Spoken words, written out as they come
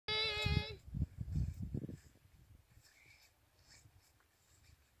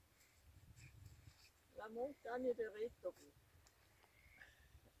montagne de Rehtobel.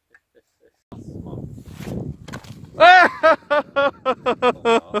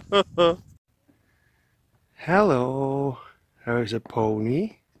 Hello, there's a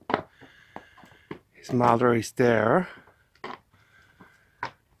pony. His mother is there.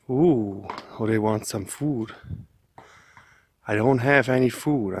 Ooh, oh, they want some food. I don't have any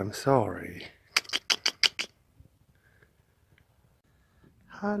food, I'm sorry.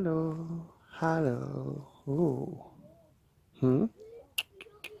 Hallo, hallo. Oh.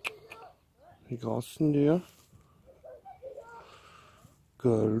 Wie geht's denn dir?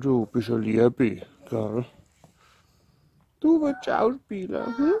 Gell, du bist ein Liebe, gell? Du willst auch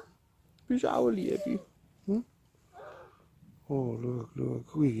spielen, hm? Bist auch ein Liebe, hm? Oh, schau.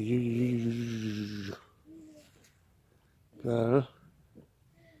 Gell?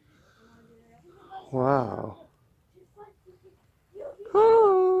 Wow.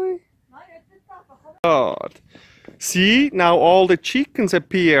 Hi. God. See, now all the chickens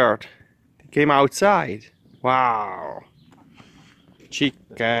appeared. They came outside. Wow.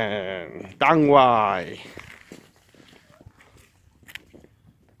 Chicken. Dangwai.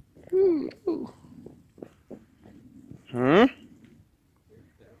 Hmm?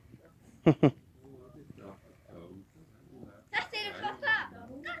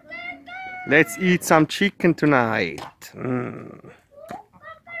 Let's eat some chicken tonight.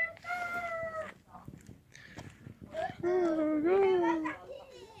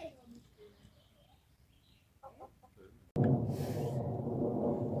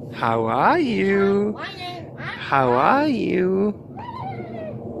 How are you? How are you?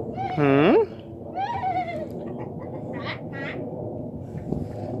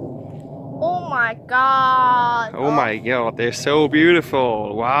 Oh my god! Oh my god, they're so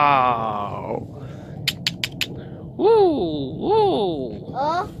beautiful. Wow. Woo, woo.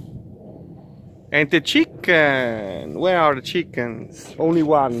 Oh. And the chicken. Where are the chickens? Only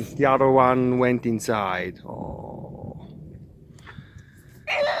one. The other one went inside. Oh.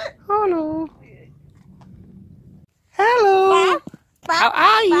 Hello. Hello. How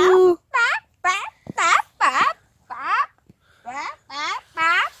are you?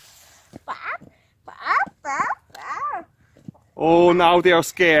 Oh, now they're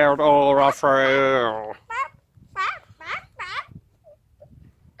scared. Oh, Raphael.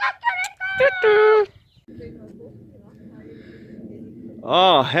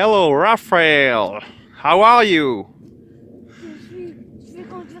 Oh, hello, Raphael. How are you?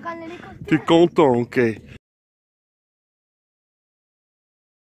 T'es content, okay.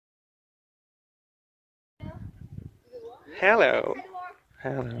 Hello.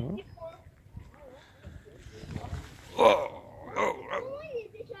 Hello. Oh, oh, oh.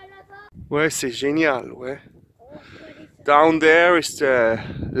 Ouais, c'est génial, ouais. Down there is the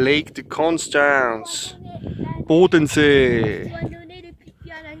Lake de Constance. Bodensee.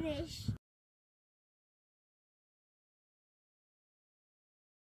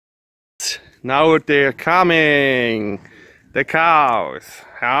 Now they're coming. The cows.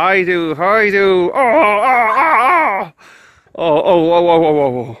 How you do? How you do? Oh, oh, oh, oh, oh, oh,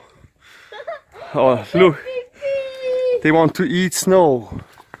 oh, oh. Oh, look. They want to eat snow.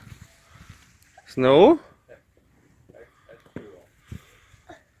 Snow?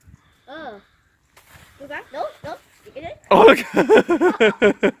 Oh. No, no. You get it? Oh, look.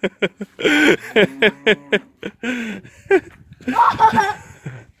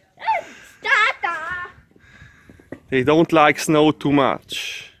 They don't like snow too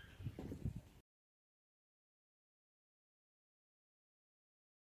much.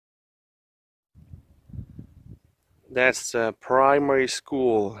 That's a primary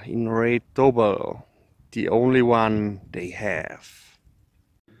school in Rehtobel, the only one they have.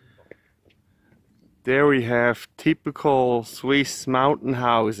 There we have typical Swiss mountain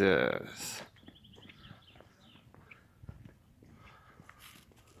houses.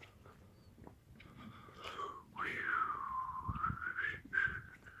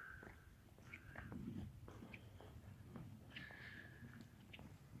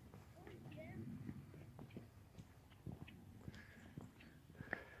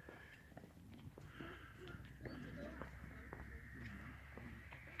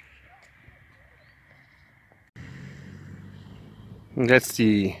 That's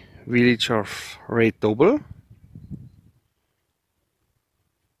the village of Rehtobel.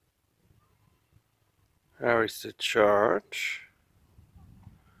 There is the church.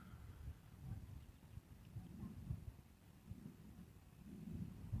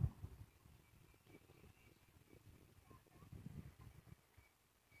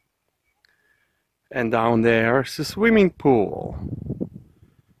 And down there is the swimming pool.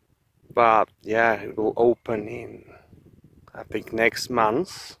 But yeah, it will open in, I think, next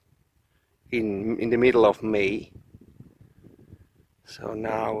month, in the middle of May. So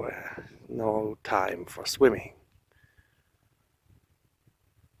now no time for swimming.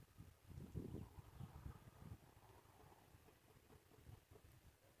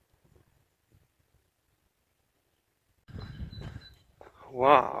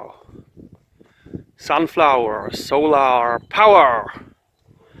 Wow. Sunflower, solar power.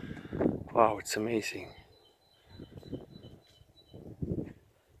 Wow, it's amazing.